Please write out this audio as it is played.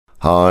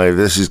Hi,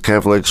 this is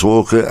Kev Lex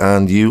Walker,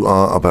 and you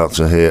are about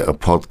to hear a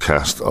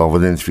podcast of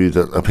an interview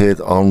that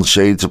appeared on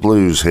Shades of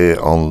Blues here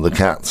on The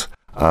Cat.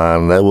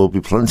 And there will be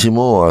plenty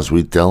more as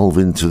we delve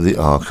into the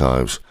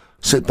archives.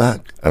 Sit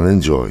back and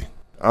enjoy.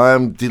 I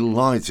am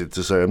delighted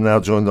to say I'm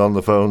now joined on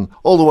the phone,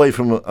 all the way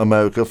from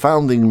America,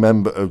 founding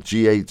member of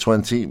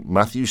G820,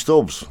 Matthew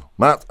Stubbs.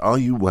 Matt, are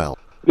you well?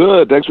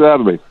 Good, thanks for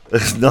having me.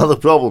 Not a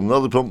problem.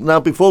 Now,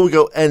 before we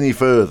go any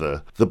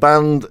further, the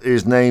band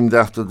is named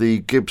after the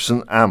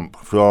Gibson amp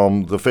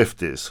from the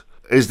 50s.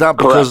 Is that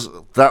because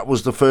that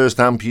was the first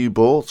amp you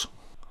bought?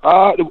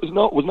 It was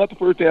not the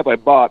first amp I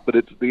bought, but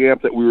it's the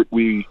amp that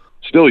we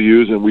still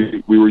use and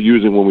we were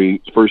using when we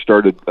first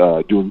started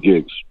doing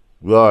gigs.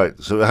 Right,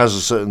 so it has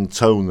a certain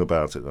tone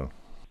about it, though.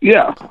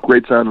 Yeah,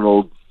 great sounding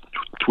old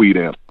Tweed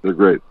amp. They're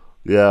great.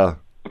 Yeah.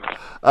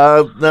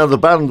 Now, the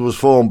band was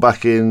formed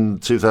back in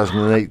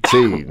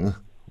 2018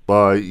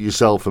 by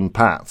yourself and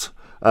Pat,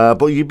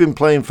 but you've been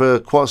playing for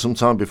quite some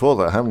time before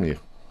that, haven't you?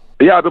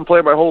 Yeah, I've been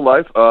playing my whole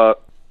life. I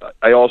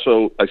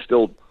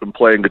still am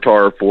playing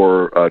guitar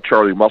for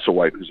Charlie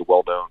Musselwhite, who's a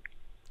well-known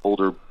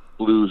older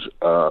blues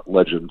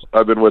legend.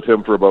 I've been with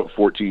him for about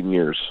 14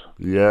 years.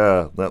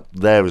 Yeah,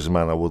 there is a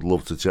man I would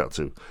love to chat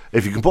to.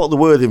 If you can put the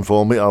word in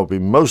for me, I would be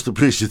most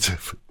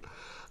appreciative.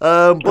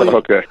 But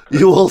okay.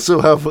 You also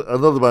have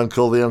another band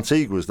called the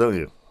Antiguas, don't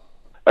you?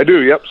 I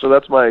do, yep. So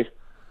that's my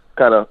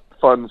kind of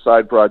fun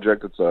side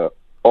project. It's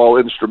all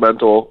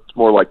instrumental. It's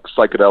more like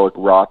psychedelic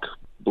rock,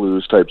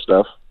 blues type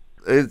stuff.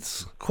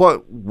 It's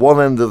quite one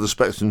end of the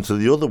spectrum to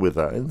the other with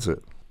that, isn't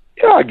it?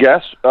 Yeah, I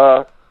guess.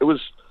 The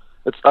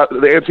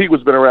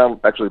Antigua's been around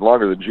actually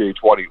longer than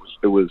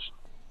GA20.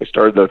 I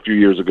started that a few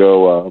years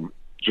ago,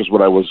 just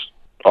when I was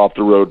off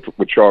the road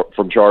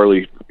from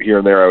Charlie. Here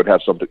and there I would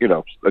have something,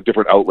 a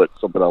different outlet,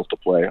 something else to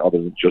play other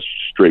than just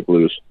straight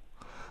blues.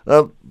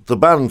 The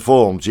band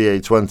formed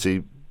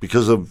GA20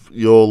 because of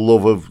your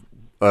love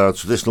of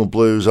traditional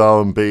blues,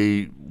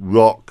 R&B,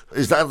 rock.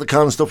 Is that the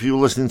kind of stuff you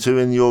were listening to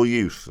in your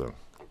youth, though?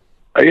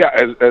 Yeah,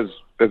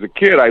 as a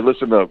kid I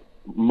listened to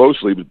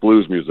mostly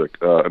blues music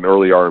and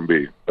early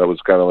R&B. That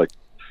was kind of like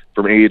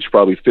from age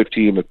probably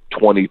 15 to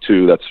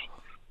 22. That's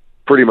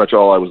pretty much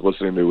all I was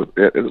listening to, with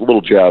a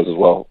little jazz as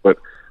well. But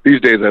these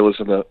days I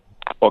listen to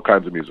all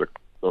kinds of music,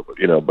 but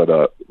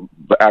the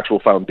actual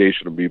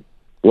foundation of me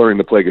learning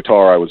to play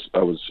guitar, I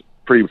was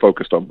pretty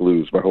focused on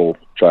blues my whole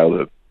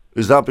childhood.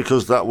 Is that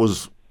because that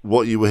was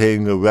what you were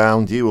hearing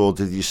around you, or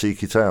did you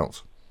seek it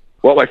out?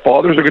 Well, my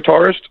father's a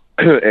guitarist,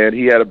 and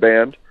he had a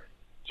band,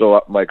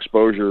 so my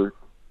exposure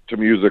to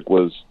music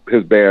was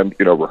his band,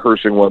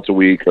 rehearsing once a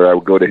week, or I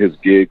would go to his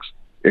gigs,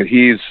 and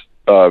he's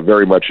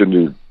very much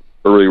into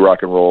early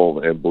rock and roll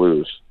and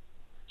blues.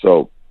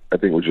 So I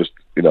think it was just,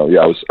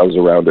 I was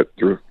around it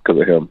because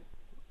of him.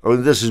 I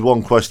mean, this is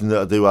one question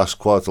that I do ask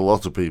quite a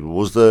lot of people.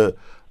 Was there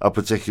a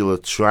particular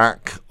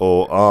track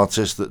or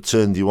artist that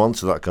turned you on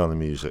to that kind of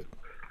music?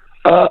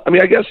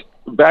 I guess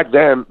back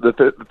then,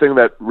 the thing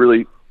that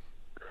really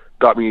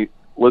got me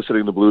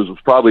listening to blues was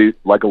probably,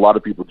 like a lot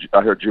of people,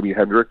 I heard Jimi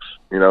Hendrix,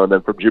 and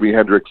then from Jimi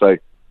Hendrix,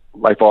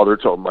 my father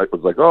told me,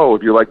 was like, oh,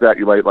 if you like that,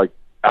 you might like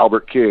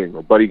Albert King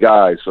or Buddy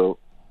Guy. So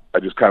I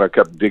just kind of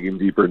kept digging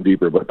deeper and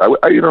deeper. But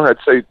I'd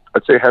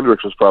say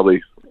Hendrix was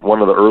probably one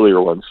of the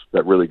earlier ones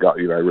that really got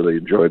I really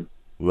enjoyed.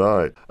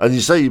 Right. And you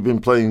say you've been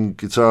playing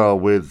guitar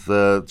with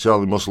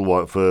Charlie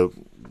Musselwhite for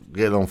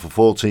getting on for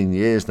 14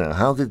 years now.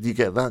 How did you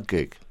get that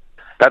gig?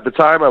 At the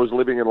time, I was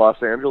living in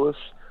Los Angeles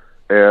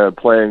and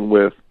playing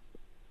with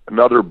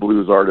another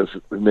blues artist.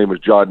 His name was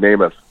John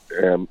Namath,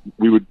 and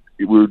we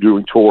were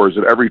doing tours.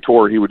 And every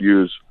tour, he would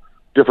use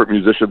different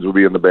musicians would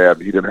be in the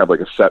band. He didn't have like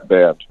a set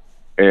band.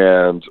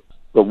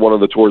 But one of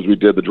the tours we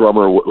did, the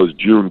drummer was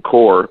June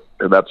Core,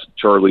 and that's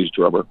Charlie's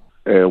drummer.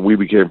 And we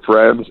became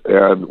friends.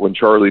 And when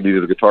Charlie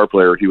needed a guitar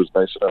player, he was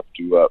nice enough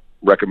to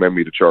recommend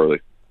me to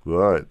Charlie.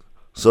 Right.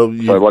 So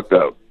I lucked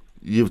out.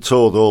 You've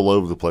toured all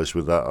over the place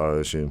with that, I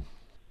assume.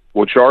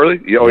 Well,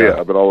 Charlie? Yeah.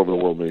 I've been all over the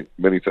world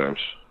many times.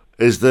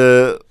 Is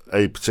there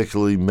a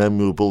particularly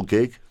memorable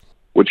gig?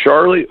 With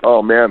Charlie?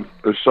 Oh, man,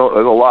 there's a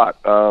lot.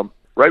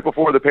 Right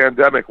before the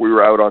pandemic, we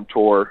were out on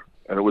tour,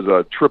 and it was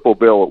a triple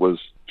bill. It was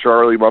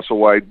Charlie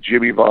Musselwhite,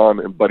 Jimmy Vaughn,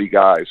 and Buddy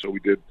Guy. So we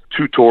did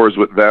 2 tours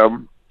with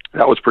them.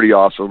 That was pretty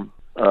awesome.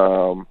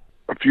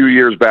 A few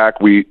years back,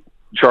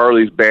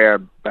 Charlie's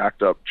band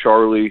backed up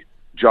Charlie,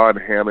 John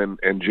Hammond,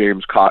 and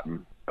James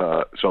Cotton.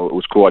 So it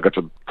was cool. I got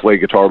to play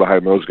guitar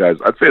behind those guys.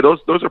 I'd say those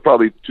are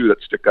probably 2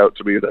 that stick out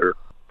to me that are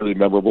really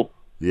memorable.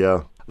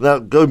 Yeah. Now,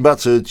 going back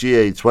to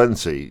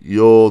GA20,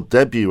 your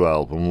debut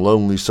album,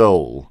 Lonely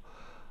Soul,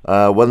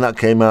 when that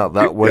came out,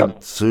 that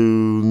went to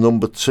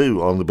number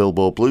 2 on the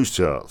Billboard Blues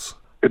charts.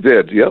 It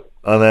did, yep.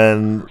 And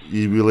then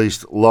you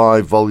released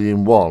Live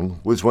Volume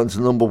 1, which went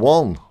to number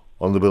 1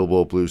 on the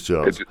Billboard Blues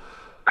charts.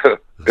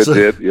 It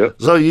did, yeah.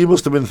 So you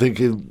must have been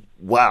thinking,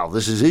 wow,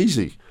 this is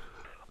easy.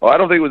 Well, I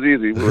don't think it was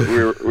easy.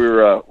 We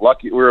were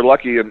lucky. We were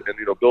lucky, and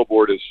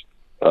Billboard is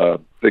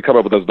they come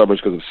up with those numbers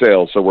because of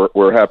sales. So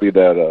we're happy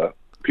that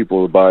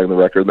people were buying the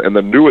record. And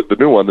the new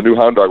one, the new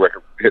Hound Dog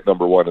record, hit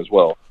number one as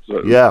well.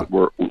 So yeah,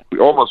 we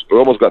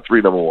almost got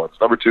 3 number ones,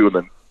 number 2 and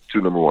then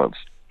 2 number ones.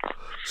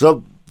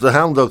 So the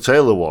Hound Dog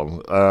Taylor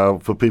one,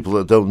 for people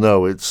that don't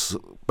know, it's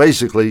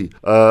basically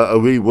a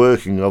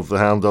reworking of the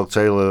Hound Dog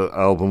Taylor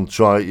album,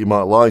 Try It, You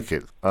Might Like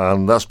It.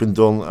 And that's been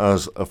done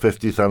as a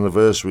 50th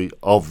anniversary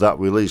of that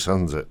release,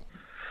 hasn't it?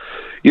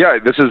 Yeah,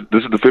 this is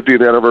the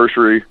 50th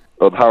anniversary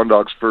of Hound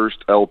Dog's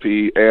first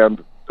LP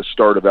and the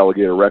start of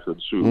Alligator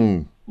Records,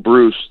 who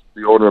Bruce,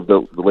 the owner of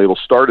the label,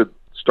 started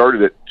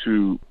it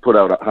to put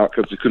out,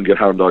 because he couldn't get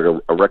Hound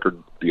Dog a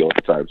record deal at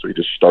the time, so he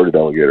just started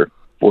Alligator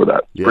for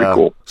that. Yeah. Pretty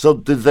cool. So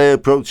did they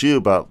approach you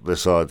about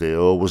this idea,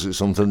 or was it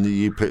something that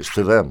you pitched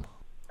to them?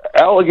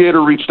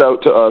 Alligator reached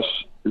out to us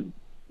in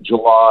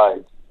July,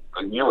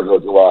 a year ago,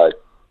 July,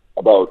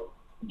 about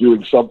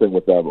doing something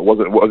with them. It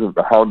wasn't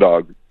the Hound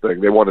Dog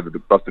thing. They wanted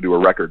us to do a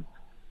record,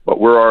 but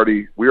we're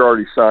already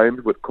signed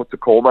to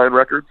Coal Mine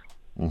Records.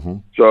 Mm-hmm.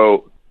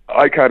 So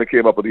I kind of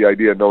came up with the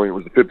idea, knowing it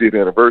was the 50th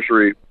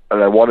anniversary,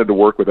 and I wanted to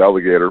work with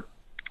Alligator,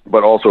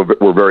 but also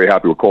we're very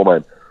happy with Coal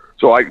Mine.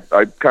 So I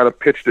kind of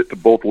pitched it to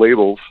both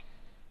labels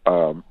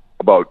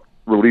about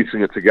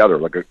releasing it together,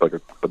 like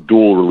a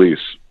dual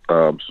release.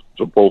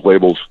 So both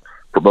labels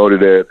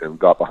promoted it and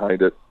got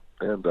behind it,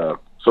 and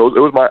so it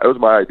was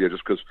my idea,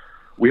 just because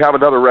we have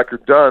another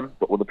record done,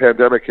 but when the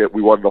pandemic hit,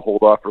 we wanted to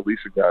hold off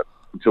releasing that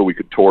until we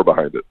could tour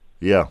behind it.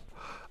 Yeah,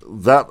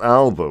 that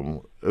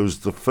album, it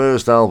was the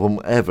first album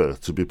ever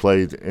to be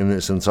played in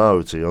its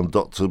entirety on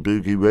Dr.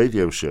 Boogie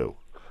radio show.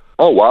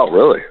 Oh wow,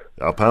 really?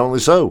 Apparently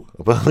so.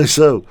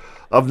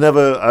 I've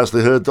never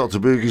actually heard Dr.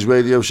 Boogie's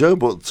radio show,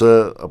 but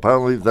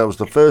apparently that was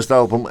the first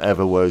album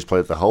ever where he's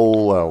played the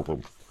whole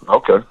album.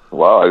 Okay.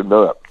 Wow, I didn't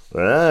know that.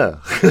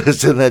 Yeah,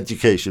 it's an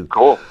education.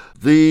 Cool.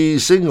 The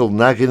single,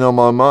 Nagging on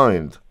My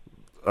Mind,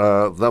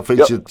 that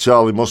featured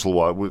Charlie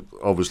Musselwhite,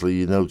 obviously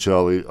you know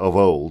Charlie of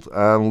old,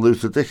 and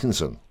Luther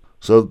Dickinson.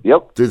 So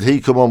did he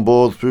come on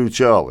board through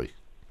Charlie?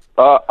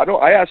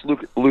 I asked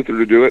Luther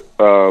to do it.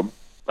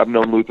 I've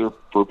known Luther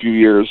for a few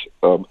years.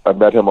 I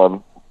met him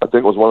on, I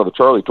think it was one of the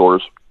Charlie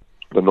tours,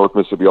 the North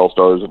Mississippi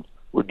All-Stars, and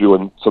we're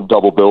doing some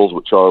double bills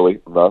with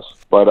Charlie and us.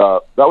 But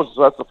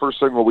that's the first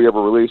single we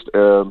ever released,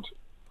 and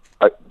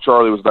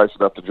Charlie was nice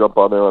enough to jump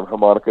on there on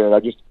harmonica, and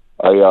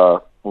I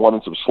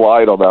wanted some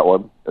slide on that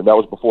one, and that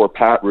was before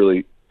Pat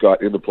really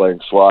got into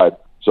playing slide.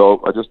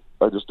 So I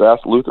just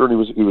asked Luther,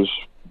 and he was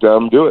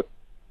down to do it.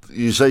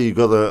 You say you've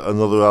got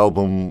another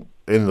album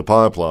in the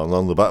pipeline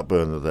on the back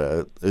burner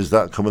there. Is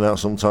that coming out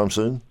sometime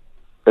soon?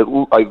 It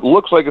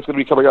looks like it's going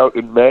to be coming out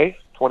in May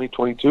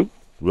 2022.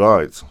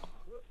 Right.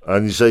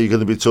 And you say you're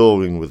going to be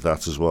touring with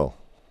that as well?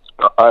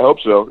 I hope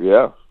so,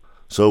 yeah.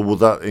 So will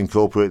that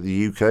incorporate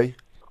the UK?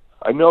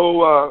 I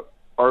know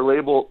our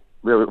label,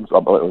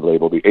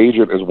 the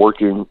agent is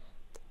working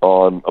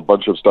on a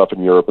bunch of stuff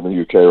in Europe and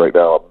the UK right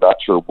now. I'm not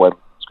sure when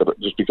it's going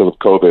to, just because of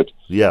COVID.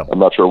 Yeah. I'm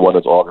not sure when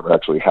it's all going to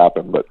actually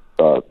happen, but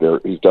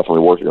he's definitely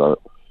working on it.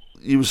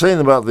 You were saying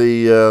about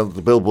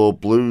the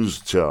Billboard Blues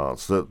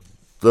charts, that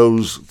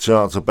those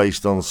charts are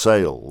based on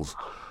sales.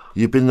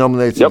 You've been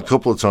nominated a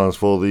couple of times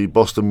for the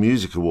Boston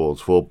Music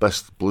Awards for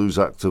Best Blues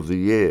Act of the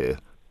Year.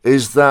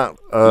 Is that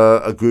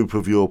a group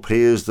of your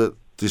peers that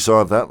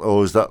decide that,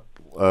 or is that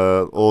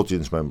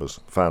audience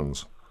members,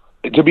 fans?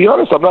 To be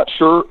honest, I'm not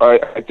sure.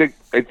 I think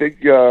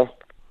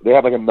they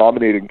have like a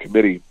nominating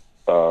committee,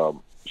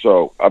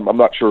 so I'm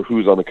not sure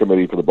who's on the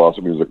committee for the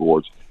Boston Music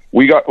Awards.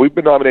 We've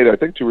been nominated, I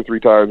think, 2 or 3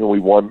 times, and we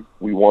won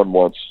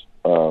once.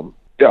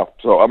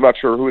 So I'm not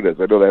sure who it is.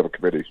 I know they have a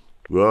committee.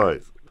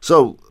 Right.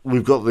 So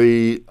we've got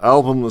the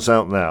album that's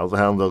out now, the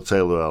Hound Dog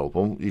Taylor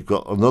album. You've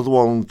got another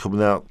one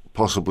coming out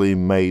possibly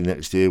in May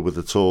next year with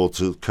a tour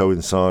to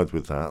coincide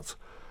with that.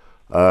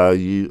 Are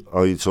you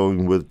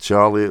touring with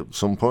Charlie at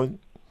some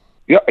point?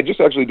 Yeah, I just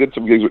actually did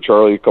some gigs with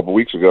Charlie a couple of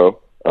weeks ago,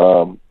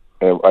 and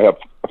I have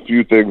a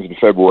few things in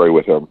February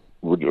with him.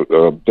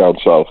 We're down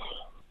south.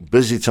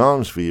 Busy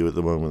times for you at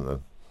the moment,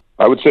 then?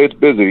 I would say it's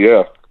busy,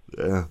 yeah.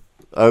 Yeah,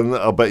 and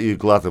I bet you're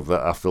glad of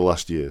that after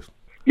last year.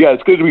 Yeah,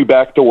 it's good to be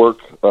back to work,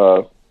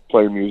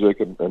 playing music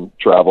and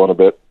traveling a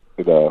bit.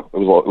 It was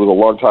a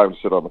long time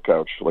to sit on the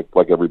couch,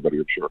 like everybody,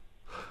 I'm sure.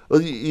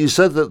 Well, you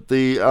said that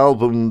the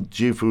album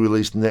due for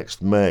release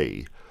next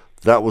May,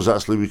 that was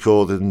actually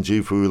recorded and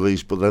due for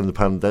release, but then the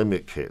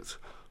pandemic hit.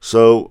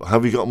 So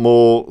have you got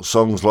more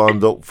songs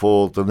lined up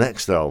for the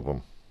next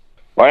album?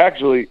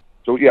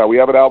 We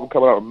have an album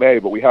coming out in May,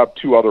 but we have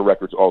 2 other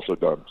records also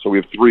done. So we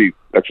have 3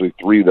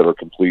 that are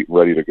complete and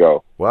ready to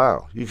go.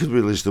 Wow, you could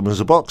release them as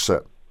a box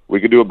set. We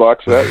could do a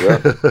box set, yeah.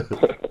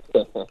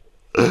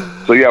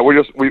 So yeah, we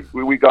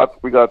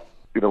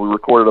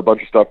recorded a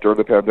bunch of stuff during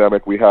the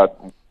pandemic. We had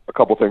a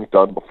couple things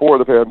done before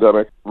the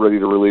pandemic, ready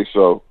to release.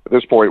 So at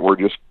this point, we're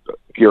just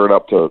gearing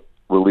up to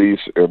release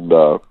and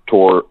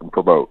tour and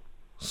promote.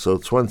 So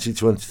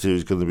 2022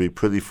 is going to be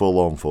pretty full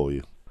on for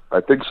you.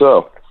 I think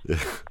so.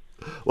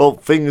 Well,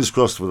 fingers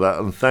crossed for that,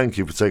 and thank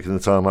you for taking the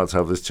time out to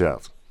have this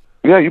chat.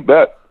 Yeah, you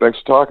bet. Thanks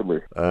for talking to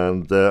me.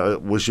 And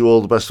wish you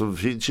all the best for the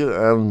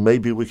future, and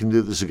maybe we can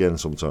do this again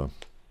sometime.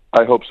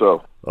 I hope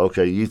so.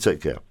 Okay, you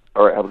take care.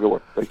 All right, have a good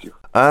one. Thank you.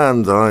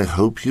 And I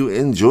hope you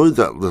enjoyed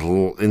that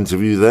little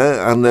interview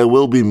there, and there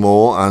will be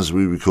more as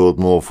we record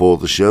more for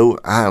the show,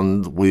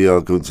 and we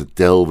are going to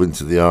delve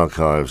into the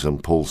archives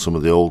and pull some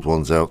of the old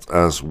ones out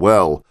as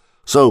well.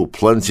 So,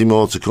 plenty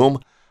more to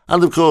come,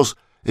 and of course,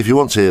 if you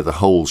want to hear the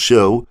whole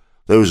show,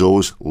 there is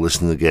always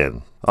Listen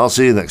Again. I'll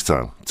see you next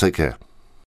time. Take care.